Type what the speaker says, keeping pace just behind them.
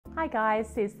Hi guys,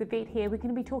 Sez the Vet here. We're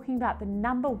going to be talking about the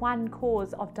 #1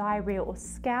 cause of diarrhea or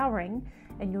scouring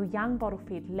in your young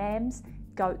bottle-fed lambs,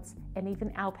 goats and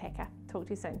even alpaca. Talk to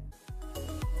you soon.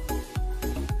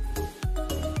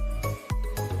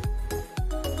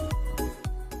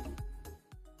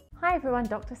 Hi everyone,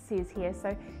 Dr. Sez here.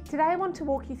 So today I want to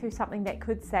walk you through something that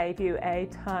could save you a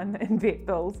ton in vet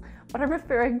bills. What I'm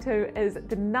referring to is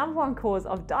the #1 cause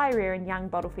of diarrhea in young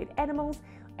bottle-fed animals,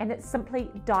 and it's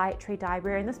simply dietary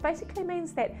diarrhea. And this basically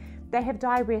means that they have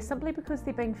diarrhea simply because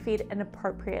they're being fed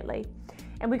inappropriately.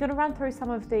 And we're going to run through some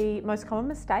of the most common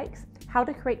mistakes, how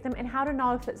to correct them, and how to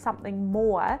know if it's something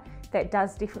more that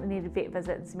does definitely need a vet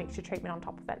visit and some extra treatment on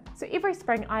top of it. So every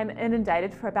spring I'm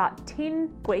inundated for about 10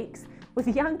 weeks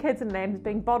with young kids and lambs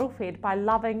being bottle fed by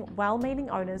loving, well-meaning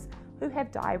owners who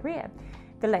have diarrhea.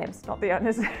 The lambs, not the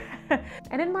owners.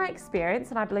 And in my experience,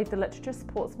 and I believe the literature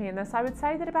supports me in this, I would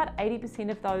say that about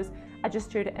 80% of those are just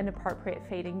due to inappropriate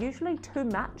feeding, usually too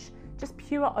much, just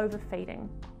pure overfeeding.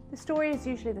 The story is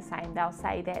usually the same. They'll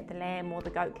say that the lamb or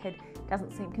the goat kid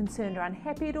doesn't seem concerned or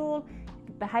unhappy at all,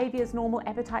 behaviour is normal,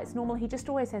 appetite's normal, he just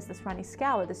always has this runny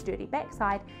scour, this dirty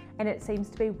backside, and it seems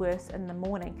to be worse in the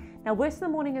morning. Now worse in the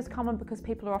morning is common because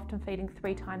people are often feeding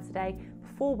 3 times a day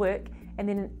before work, and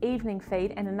then an evening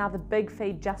feed and another big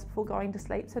feed just before going to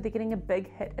sleep, so they're getting a big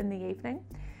hit in the evening.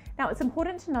 Now it's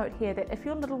important to note here that if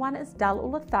your little one is dull or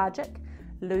lethargic,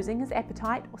 losing his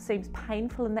appetite, or seems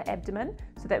painful in the abdomen,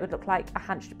 so that would look like a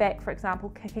hunched back, for example,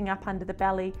 kicking up under the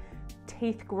belly,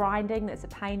 teeth grinding, that's a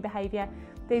pain behaviour.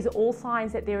 These are all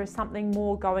signs that there is something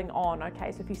more going on,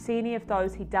 okay? So if you see any of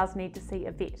those, he does need to see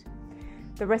a vet.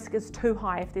 The risk is too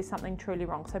high if there's something truly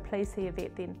wrong, so please see a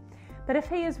vet then. But if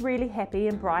he is really happy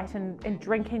and bright and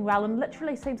drinking well and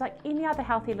literally seems like any other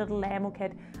healthy little lamb or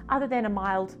kid other than a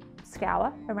mild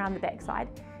scour around the backside,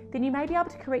 then you may be able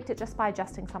to correct it just by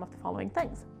adjusting some of the following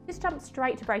things. Let's jump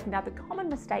straight to breaking down the common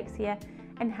mistakes here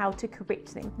and how to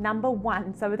correct them.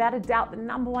 #1, so without a doubt, the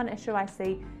 #1 issue I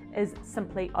see is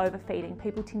simply overfeeding.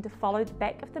 People tend to follow the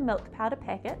back of the milk powder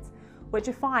packets, which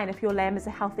are fine if your lamb is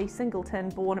a healthy singleton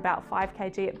born about 5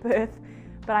 kg at birth,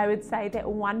 but I would say that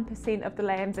 1% of the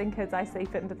lambs and kids I see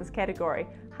fit into this category,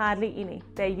 hardly any.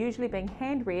 They're usually being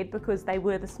hand-reared because they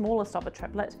were the smallest of a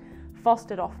triplet,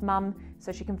 fostered off mum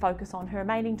so she can focus on her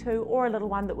remaining 2, or a little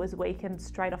one that was weak and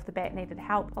straight off the bat needed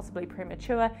help, possibly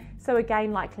premature, so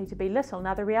again likely to be little.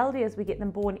 Now the reality is we get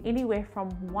them born anywhere from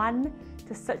 1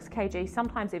 to 6 kg,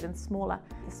 sometimes even smaller.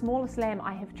 The smallest lamb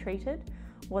I have treated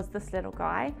was this little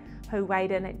guy who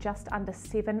weighed in at just under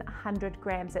 700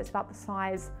 grams. That's about the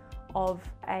size of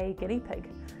a guinea pig.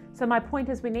 So my point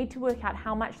is we need to work out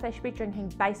how much they should be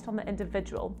drinking based on the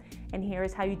individual, and here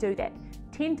is how you do that.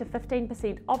 10 to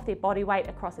 15% of their body weight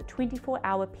across a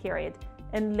 24-hour period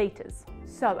in litres.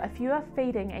 So if you are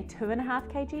feeding a 2.5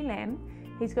 kg lamb,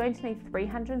 he's going to need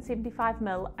 375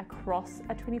 ml across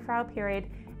a 24-hour period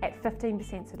at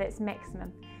 15%, so that's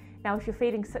maximum. Now if you're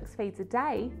feeding 6 feeds a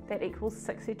day, that equals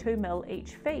 62 ml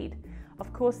each feed.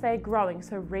 Of course they're growing,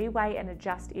 so reweigh and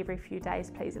adjust every few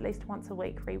days, please, at least once a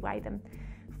week, reweigh them.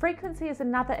 Frequency is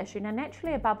another issue. Now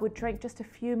naturally a bub would drink just a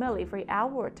few mil every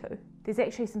hour or 2. There's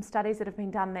actually some studies that have been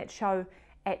done that show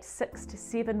at 6 to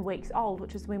 7 weeks old,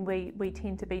 which is when we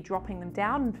tend to be dropping them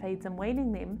down in feeds and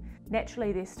weaning them,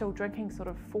 naturally they're still drinking sort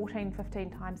of 14,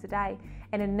 15 times a day.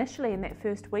 And initially in that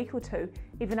first week or 2,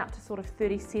 even up to sort of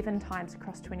 37 times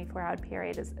across a 24-hour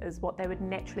period is what they would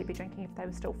naturally be drinking if they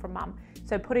were still from mum.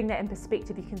 So putting that in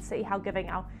perspective, you can see how giving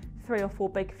our 3 or 4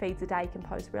 big feeds a day can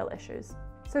pose real issues.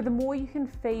 So the more you can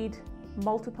feed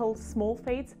multiple small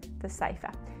feeds, the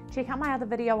safer. Check out my other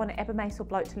video on abomasal or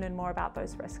bloat to learn more about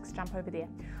those risks. Jump over there.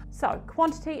 So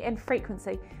quantity and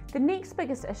frequency. The next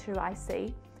biggest issue I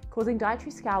see causing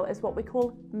dietary scour is what we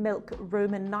call milk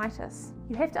ruminitis.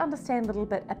 You have to understand a little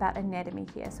bit about anatomy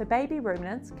here. So baby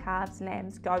ruminants, calves,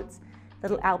 lambs, goats,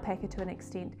 little alpaca to an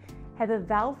extent, have a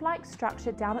valve-like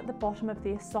structure down at the bottom of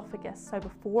the esophagus, so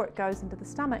before it goes into the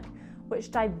stomach,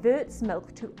 which diverts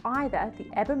milk to either the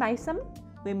abomasum,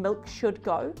 where milk should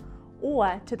go,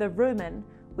 or to the rumen,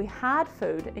 where hard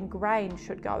food and grain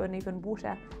should go, and even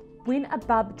water. When a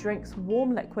bub drinks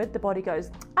warm liquid, the body goes,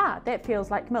 ah, that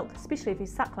feels like milk, especially if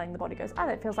he's suckling, the body goes, ah,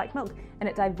 that feels like milk, and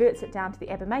it diverts it down to the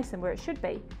abomasum where it should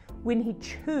be. When he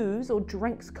chews or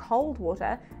drinks cold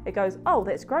water, it goes, oh,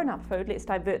 that's grown-up food, let's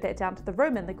divert that down to the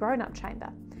rumen, the grown-up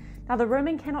chamber. Now the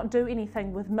rumen cannot do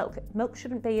anything with milk. Milk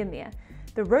shouldn't be in there.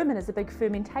 The rumen is a big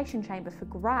fermentation chamber for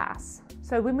grass.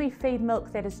 So when we feed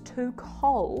milk that is too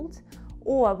cold,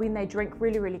 or when they drink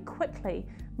really, really quickly,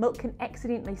 milk can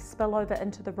accidentally spill over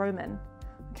into the rumen.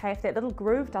 Okay, if that little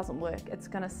groove doesn't work, it's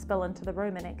going to spill into the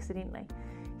rumen accidentally.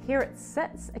 Here it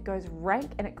sits, it goes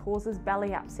rank, and it causes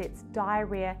belly upsets,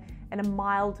 diarrhea, and a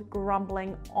mild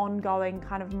grumbling, ongoing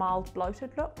kind of mild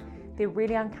bloated look. They're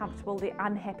really uncomfortable, they're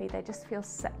unhappy, they just feel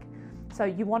sick. So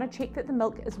you want to check that the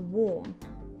milk is warm.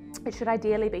 It should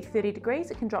ideally be 30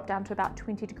 degrees. It can drop down to about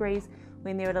 20 degrees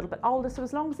when they're a little bit older, so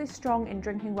as long as they're strong and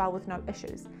drinking well with no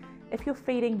issues. If you're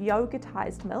feeding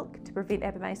yogurtized milk to prevent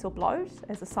abomasal bloat,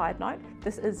 as a side note,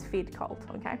 this is fed cold,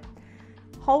 okay?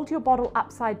 Hold your bottle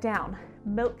upside down.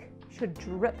 Milk should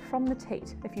drip from the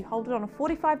teat. If you hold it on a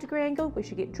 45-degree angle, we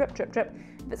should get drip, drip, drip.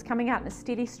 If it's coming out in a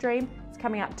steady stream, it's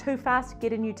coming out too fast,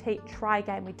 get a new teat, try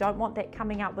again. We don't want that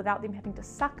coming out without them having to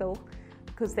suckle,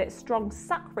 because that strong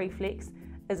suck reflex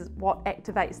is what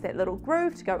activates that little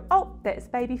groove to go, oh, that's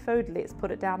baby food, let's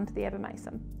put it down to the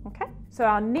abomasum, okay? So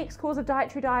our next cause of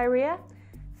dietary diarrhea,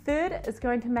 third, is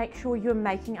going to make sure you're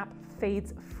making up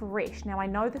feeds fresh. Now I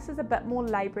know this is a bit more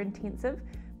labor intensive,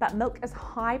 but milk is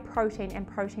high protein and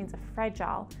proteins are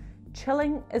fragile.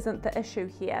 Chilling isn't the issue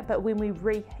here, but when we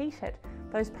reheat it,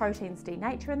 those proteins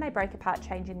denature and they break apart,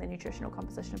 changing the nutritional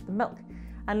composition of the milk.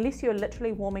 Unless you're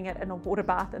literally warming it in a water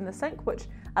bath in the sink, which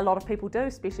a lot of people do,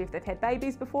 especially if they've had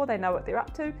babies before, they know what they're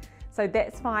up to. So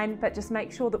that's fine, but just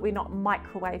make sure that we're not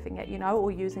microwaving it, you know,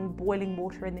 or using boiling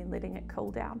water and then letting it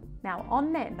cool down. Now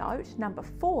on that note, number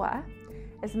 4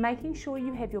 is making sure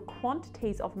you have your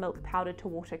quantities of milk powder to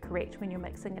water correct when you're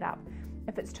mixing it up.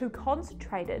 If it's too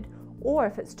concentrated or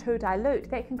if it's too dilute,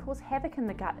 that can cause havoc in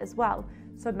the gut as well.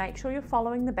 So make sure you're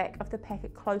following the back of the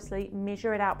packet closely,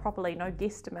 measure it out properly, no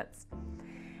guesstimates.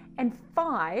 And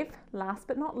 5, last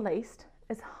but not least,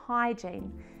 is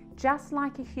hygiene. Just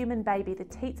like a human baby, the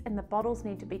teats and the bottles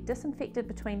need to be disinfected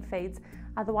between feeds,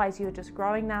 otherwise you're just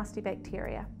growing nasty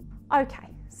bacteria. Okay,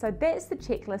 so that's the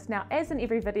checklist. Now, as in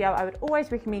every video, I would always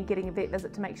recommend getting a vet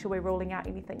visit to make sure we're ruling out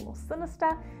anything more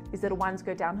sinister. These little ones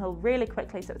go downhill really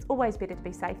quickly, so it's always better to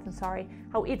be safe than sorry.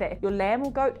 However, if your lamb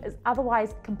or goat is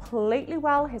otherwise completely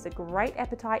well, has a great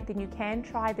appetite, then you can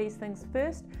try these things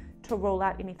first to rule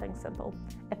out anything simple.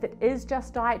 If it is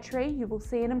just dietary, you will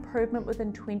see an improvement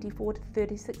within 24 to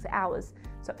 36 hours.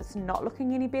 So if it's not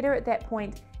looking any better at that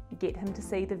point, get him to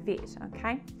see the vet,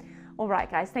 okay? All right,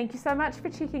 guys, thank you so much for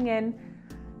checking in.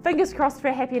 Fingers crossed for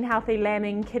a happy and healthy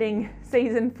lambing, kidding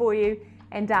season for you.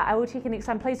 And I will check in next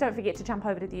time. Please don't forget to jump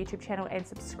over to the YouTube channel and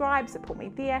subscribe, support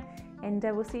me there. And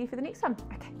we'll see you for the next one.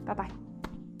 Okay, bye-bye.